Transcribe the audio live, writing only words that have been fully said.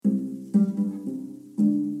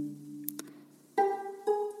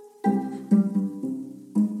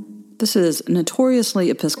This is Notoriously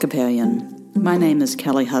Episcopalian. My name is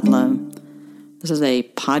Kelly Hudlow. This is a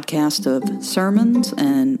podcast of sermons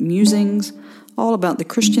and musings all about the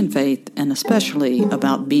Christian faith and especially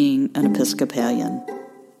about being an Episcopalian.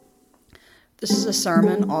 This is a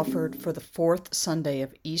sermon offered for the fourth Sunday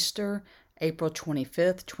of Easter, April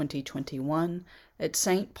 25th, 2021, at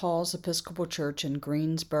St. Paul's Episcopal Church in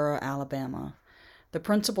Greensboro, Alabama. The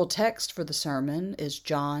principal text for the sermon is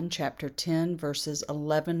John chapter 10, verses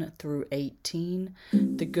 11 through 18,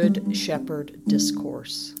 the Good Shepherd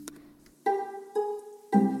Discourse.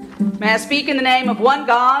 May I speak in the name of one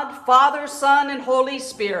God, Father, Son, and Holy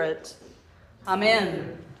Spirit.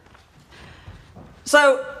 Amen.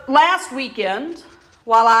 So, last weekend,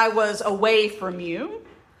 while I was away from you,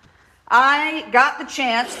 I got the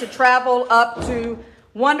chance to travel up to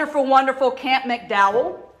wonderful Camp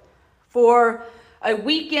McDowell for a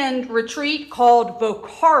weekend retreat called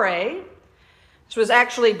Vocare. This was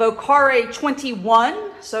actually Vocare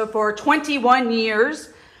 21. So for 21 years,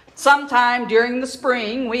 sometime during the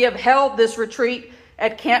spring, we have held this retreat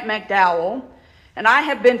at Camp McDowell. And I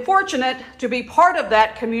have been fortunate to be part of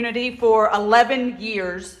that community for 11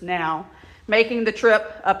 years now, making the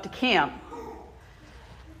trip up to camp.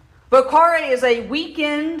 Vocare is a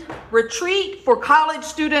weekend retreat for college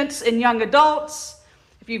students and young adults.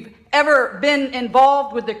 If you've ever been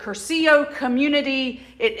involved with the Cursillo community,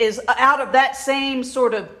 it is out of that same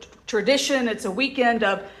sort of tradition. It's a weekend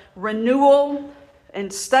of renewal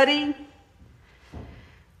and study.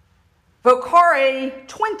 Vocare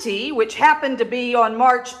 20, which happened to be on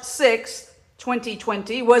March 6th,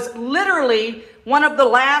 2020, was literally one of the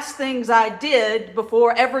last things I did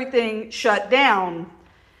before everything shut down.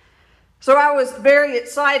 So I was very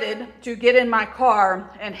excited to get in my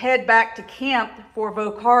car and head back to camp for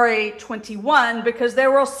Vocare 21 because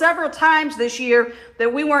there were several times this year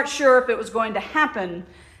that we weren't sure if it was going to happen.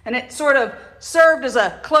 And it sort of served as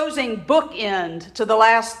a closing bookend to the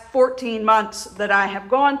last 14 months that I have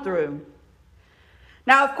gone through.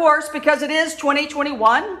 Now, of course, because it is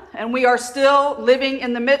 2021 and we are still living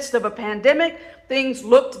in the midst of a pandemic, things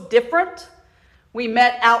looked different. We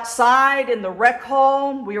met outside in the rec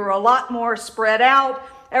hall. We were a lot more spread out.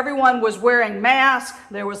 Everyone was wearing masks.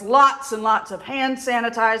 There was lots and lots of hand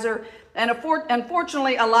sanitizer, and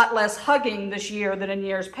unfortunately a lot less hugging this year than in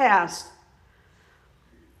years past.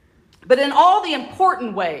 But in all the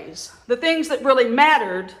important ways, the things that really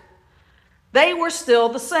mattered, they were still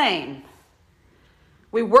the same.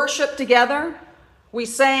 We worshiped together. We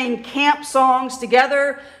sang camp songs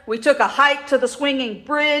together. We took a hike to the swinging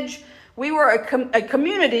bridge. We were a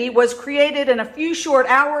community was created in a few short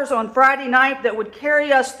hours on Friday night that would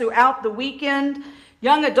carry us throughout the weekend.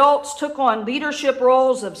 Young adults took on leadership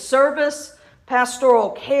roles of service, pastoral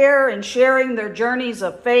care, and sharing their journeys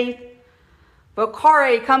of faith.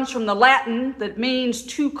 Vocare comes from the Latin that means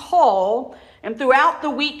to call, and throughout the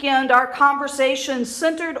weekend our conversations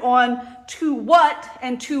centered on to what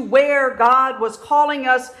and to where God was calling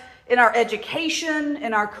us in our education,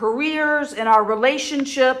 in our careers, in our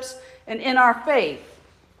relationships, and in our faith.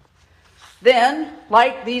 Then,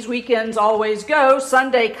 like these weekends always go,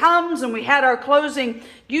 Sunday comes and we had our closing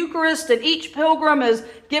Eucharist, and each pilgrim is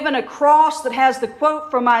given a cross that has the quote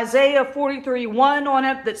from Isaiah 43:1 on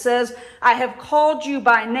it that says, "I have called you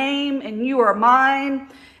by name and you are mine."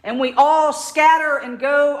 And we all scatter and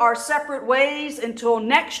go our separate ways until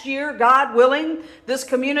next year, God willing, this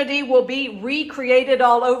community will be recreated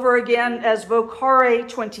all over again as Vocare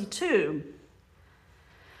 22.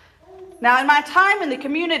 Now, in my time in the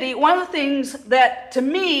community, one of the things that to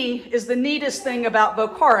me is the neatest thing about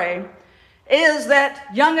Vocare is that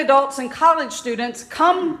young adults and college students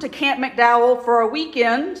come to Camp McDowell for a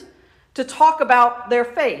weekend to talk about their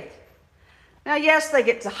faith. Now, yes, they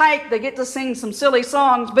get to hike, they get to sing some silly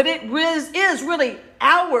songs, but it is really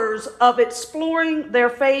hours of exploring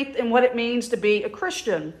their faith and what it means to be a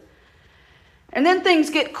Christian. And then things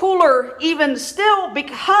get cooler even still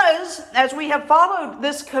because as we have followed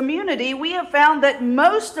this community, we have found that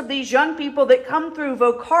most of these young people that come through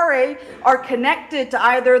Vocare are connected to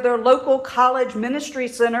either their local college ministry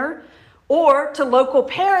center or to local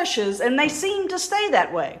parishes, and they seem to stay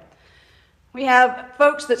that way. We have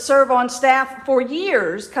folks that serve on staff for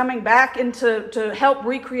years coming back to help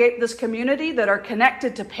recreate this community that are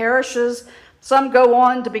connected to parishes. Some go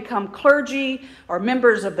on to become clergy or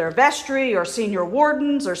members of their vestry or senior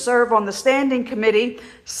wardens or serve on the standing committee.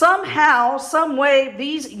 Somehow, some way,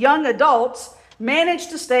 these young adults manage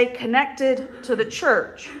to stay connected to the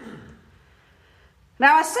church.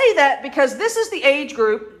 Now, I say that because this is the age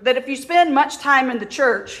group that if you spend much time in the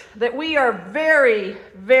church, that we are very,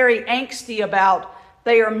 very angsty about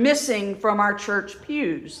they are missing from our church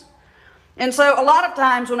pews. And so a lot of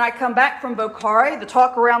times when I come back from Vocare, the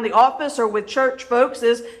talk around the office or with church folks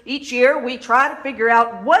is each year we try to figure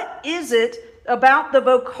out what is it about the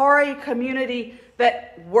Vocare community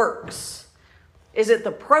that works. Is it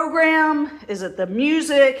the program? Is it the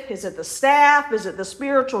music? Is it the staff? Is it the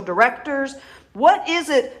spiritual directors? What is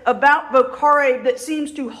it about Vocare that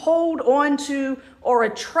seems to hold on to or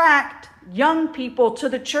attract young people to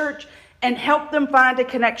the church and help them find a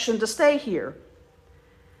connection to stay here?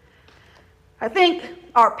 I think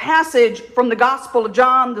our passage from the Gospel of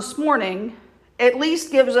John this morning at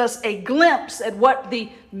least gives us a glimpse at what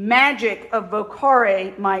the magic of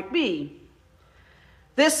Vocare might be.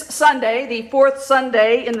 This Sunday, the fourth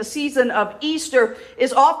Sunday in the season of Easter,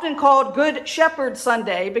 is often called Good Shepherd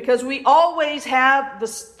Sunday because we always have the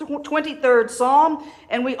 23rd Psalm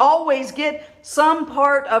and we always get some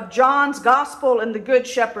part of John's Gospel in the Good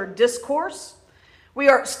Shepherd discourse. We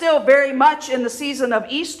are still very much in the season of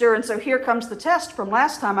Easter, and so here comes the test from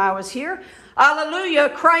last time I was here. Alleluia,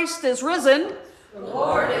 Christ is risen. The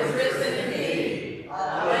Lord is risen indeed.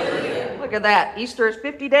 Alleluia. Look at that. Easter is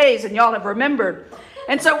 50 days, and y'all have remembered.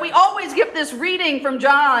 And so we always get this reading from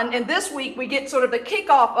John, and this week we get sort of the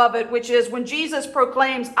kickoff of it, which is when Jesus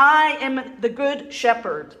proclaims, I am the good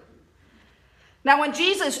shepherd. Now, when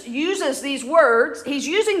Jesus uses these words, he's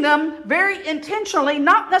using them very intentionally,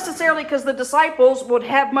 not necessarily because the disciples would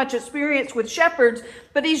have much experience with shepherds,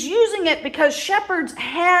 but he's using it because shepherds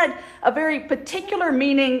had a very particular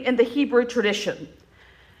meaning in the Hebrew tradition.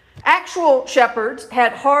 Actual shepherds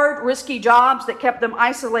had hard, risky jobs that kept them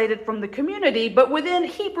isolated from the community, but within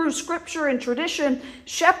Hebrew scripture and tradition,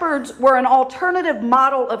 shepherds were an alternative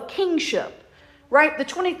model of kingship, right? The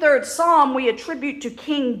 23rd Psalm we attribute to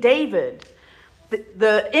King David.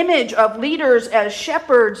 The image of leaders as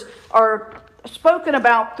shepherds are spoken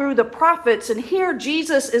about through the prophets, and here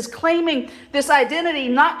Jesus is claiming this identity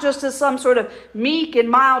not just as some sort of meek and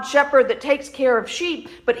mild shepherd that takes care of sheep,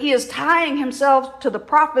 but he is tying himself to the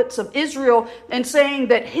prophets of Israel and saying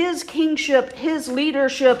that his kingship, his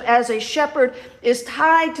leadership as a shepherd is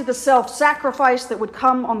tied to the self-sacrifice that would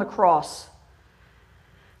come on the cross.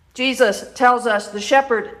 Jesus tells us the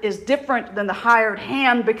shepherd is different than the hired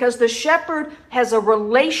hand because the shepherd has a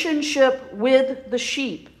relationship with the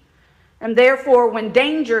sheep. And therefore, when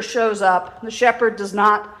danger shows up, the shepherd does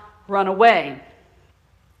not run away.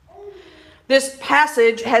 This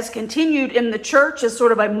passage has continued in the church as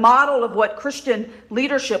sort of a model of what Christian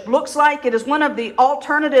leadership looks like. It is one of the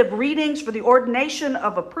alternative readings for the ordination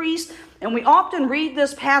of a priest. And we often read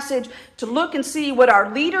this passage to look and see what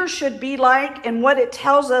our leaders should be like and what it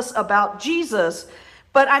tells us about Jesus.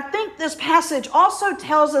 But I think this passage also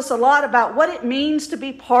tells us a lot about what it means to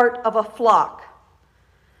be part of a flock.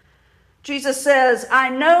 Jesus says, I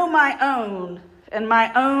know my own, and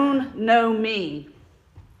my own know me.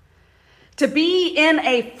 To be in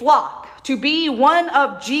a flock, to be one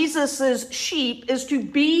of Jesus's sheep, is to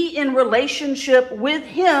be in relationship with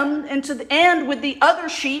him and with the other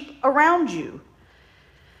sheep around you.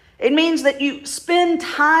 It means that you spend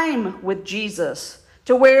time with Jesus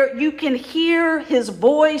to where you can hear his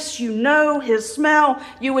voice, you know his smell.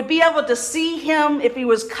 You would be able to see him if he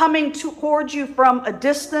was coming towards you from a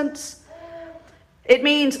distance. It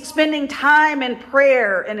means spending time in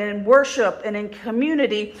prayer and in worship and in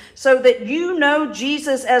community so that you know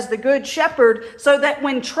Jesus as the good shepherd, so that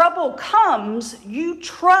when trouble comes, you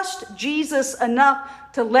trust Jesus enough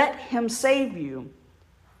to let him save you.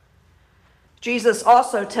 Jesus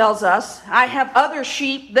also tells us, I have other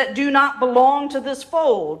sheep that do not belong to this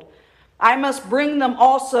fold. I must bring them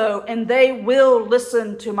also, and they will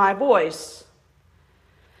listen to my voice.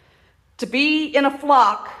 To be in a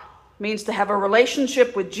flock means to have a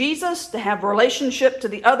relationship with Jesus, to have a relationship to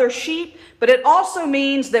the other sheep, but it also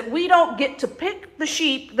means that we don't get to pick the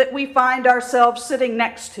sheep that we find ourselves sitting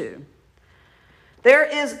next to. There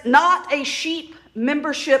is not a sheep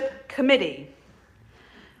membership committee.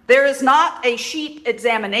 There is not a sheep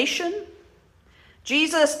examination.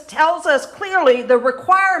 Jesus tells us clearly the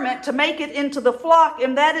requirement to make it into the flock,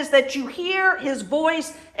 and that is that you hear his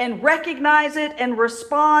voice and recognize it and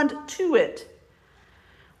respond to it.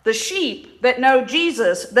 The sheep that know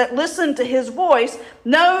Jesus, that listen to his voice,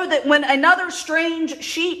 know that when another strange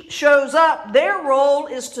sheep shows up, their role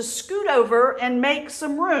is to scoot over and make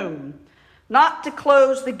some room, not to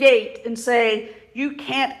close the gate and say, you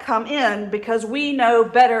can't come in because we know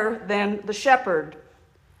better than the shepherd.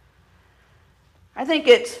 I think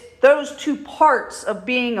it's those two parts of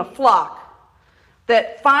being a flock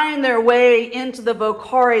that find their way into the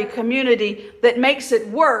Vocare community that makes it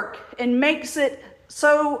work and makes it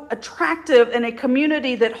so attractive in a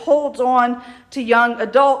community that holds on to young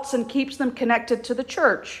adults and keeps them connected to the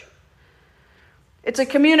church. It's a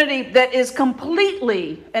community that is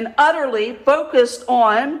completely and utterly focused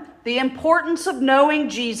on the importance of knowing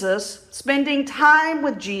Jesus, spending time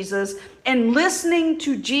with Jesus, and listening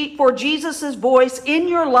for Jesus' voice in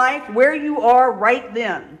your life where you are right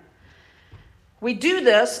then. We do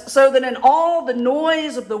this so that in all the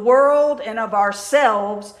noise of the world and of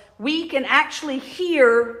ourselves, we can actually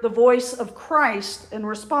hear the voice of Christ and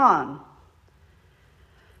respond.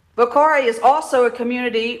 Vocare is also a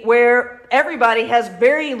community where everybody has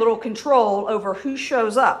very little control over who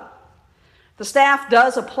shows up. The staff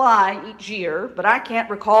does apply each year, but I can't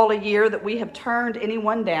recall a year that we have turned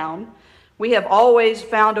anyone down. We have always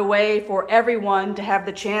found a way for everyone to have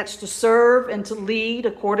the chance to serve and to lead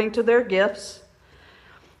according to their gifts.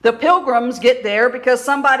 The pilgrims get there because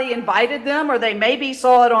somebody invited them, or they maybe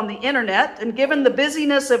saw it on the internet. And given the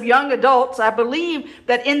busyness of young adults, I believe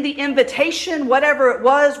that in the invitation, whatever it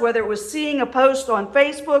was, whether it was seeing a post on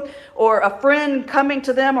Facebook or a friend coming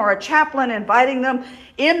to them or a chaplain inviting them,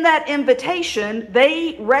 in that invitation,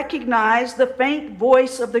 they recognized the faint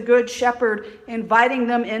voice of the Good Shepherd inviting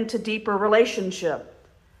them into deeper relationship.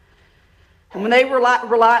 And when they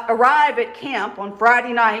arrive at camp on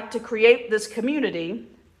Friday night to create this community,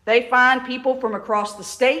 they find people from across the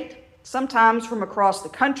state, sometimes from across the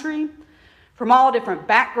country, from all different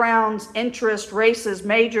backgrounds, interests, races,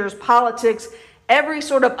 majors, politics, every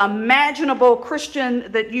sort of imaginable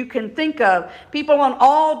Christian that you can think of. People on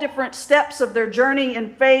all different steps of their journey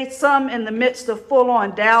in faith, some in the midst of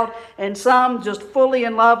full-on doubt, and some just fully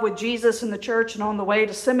in love with Jesus and the church and on the way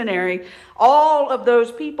to seminary. All of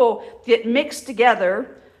those people get mixed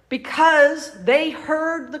together because they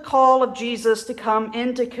heard the call of Jesus to come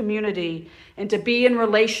into community and to be in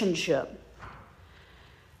relationship.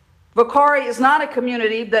 Vocare is not a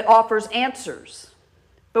community that offers answers,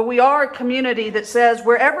 but we are a community that says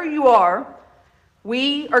wherever you are,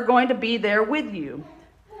 we are going to be there with you.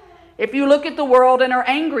 If you look at the world and are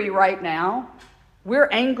angry right now, we're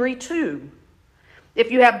angry too.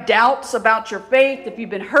 If you have doubts about your faith, if you've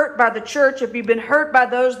been hurt by the church, if you've been hurt by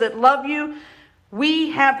those that love you, we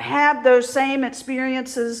have had those same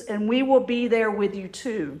experiences, and we will be there with you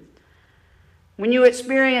too. When you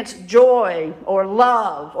experience joy or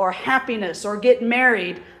love or happiness or get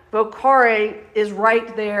married, Vocare is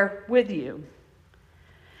right there with you.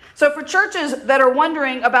 So for churches that are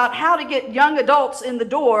wondering about how to get young adults in the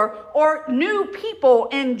door or new people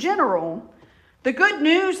in general, the good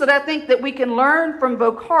news that I think that we can learn from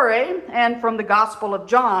Vocare and from the Gospel of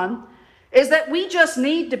John is that we just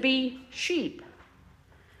need to be sheep.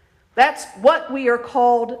 That's what we are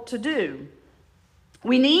called to do.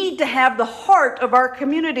 We need to have the heart of our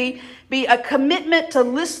community be a commitment to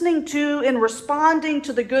listening to and responding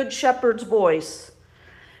to the Good Shepherd's voice.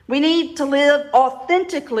 We need to live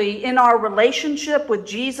authentically in our relationship with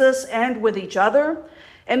Jesus and with each other.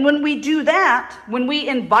 And when we do that, when we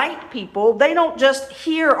invite people, they don't just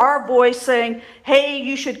hear our voice saying, hey,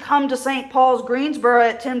 you should come to St. Paul's, Greensboro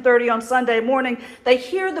at 10:30 on Sunday morning. They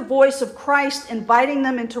hear the voice of Christ inviting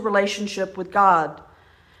them into relationship with God.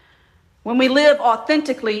 When we live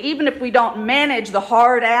authentically, even if we don't manage the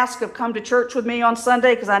hard ask of come to church with me on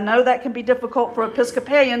Sunday, because I know that can be difficult for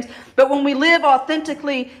Episcopalians, but when we live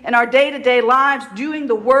authentically in our day-to-day lives, doing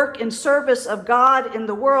the work and service of God in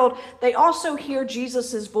the world, they also hear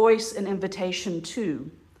Jesus' voice and invitation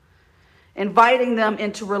too, inviting them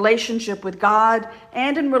into relationship with God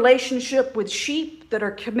and in relationship with sheep that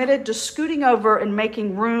are committed to scooting over and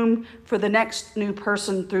making room for the next new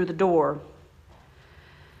person through the door.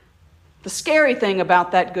 The scary thing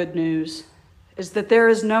about that good news is that there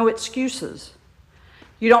is no excuses.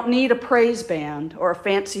 You don't need a praise band or a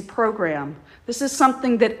fancy program. This is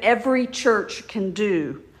something that every church can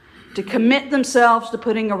do to commit themselves to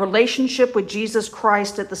putting a relationship with Jesus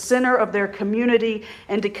Christ at the center of their community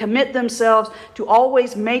and to commit themselves to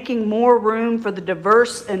always making more room for the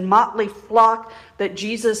diverse and motley flock that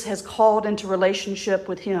Jesus has called into relationship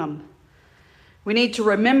with him. We need to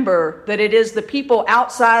remember that it is the people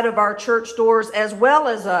outside of our church doors as well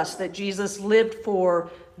as us that Jesus lived for,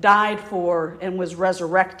 died for, and was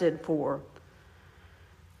resurrected for.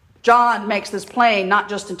 John makes this plain, not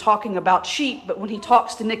just in talking about sheep, but when he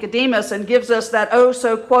talks to Nicodemus and gives us that oh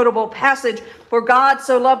so quotable passage, for God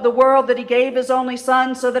so loved the world that he gave his only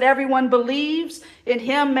son so that everyone believes in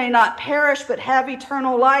him may not perish but have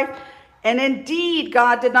eternal life. And indeed,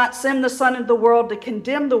 God did not send the Son into the world to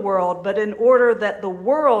condemn the world, but in order that the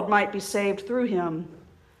world might be saved through him.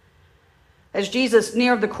 As Jesus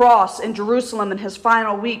neared the cross in Jerusalem in his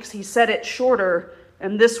final weeks, he said it shorter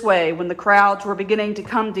in this way when the crowds were beginning to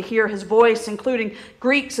come to hear his voice, including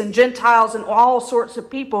Greeks and Gentiles and all sorts of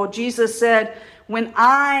people. Jesus said, when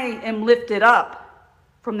I am lifted up,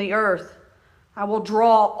 from the earth. I will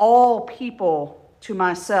draw all people to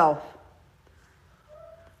myself.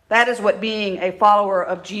 That is what being a follower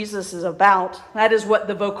of Jesus is about. That is what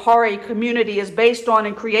the Vocari community is based on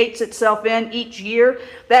and creates itself in each year.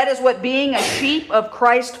 That is what being a sheep of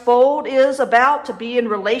Christ's fold is about, to be in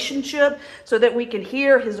relationship so that we can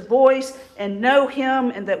hear his voice and know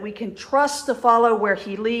him, and that we can trust to follow where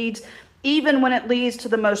he leads, even when it leads to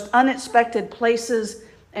the most unexpected places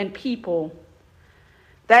and people.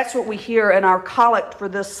 That's what we hear in our collect for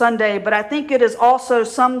this Sunday, but I think it is also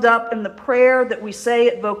summed up in the prayer that we say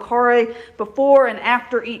at Vocari before and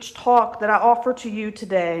after each talk that I offer to you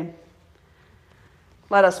today.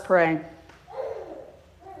 Let us pray.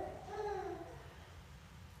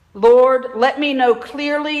 Lord, let me know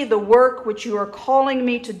clearly the work which you are calling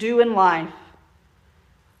me to do in life,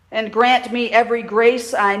 and grant me every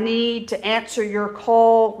grace I need to answer your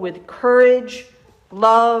call with courage,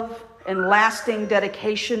 love, and lasting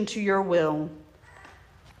dedication to your will.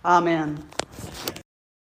 Amen.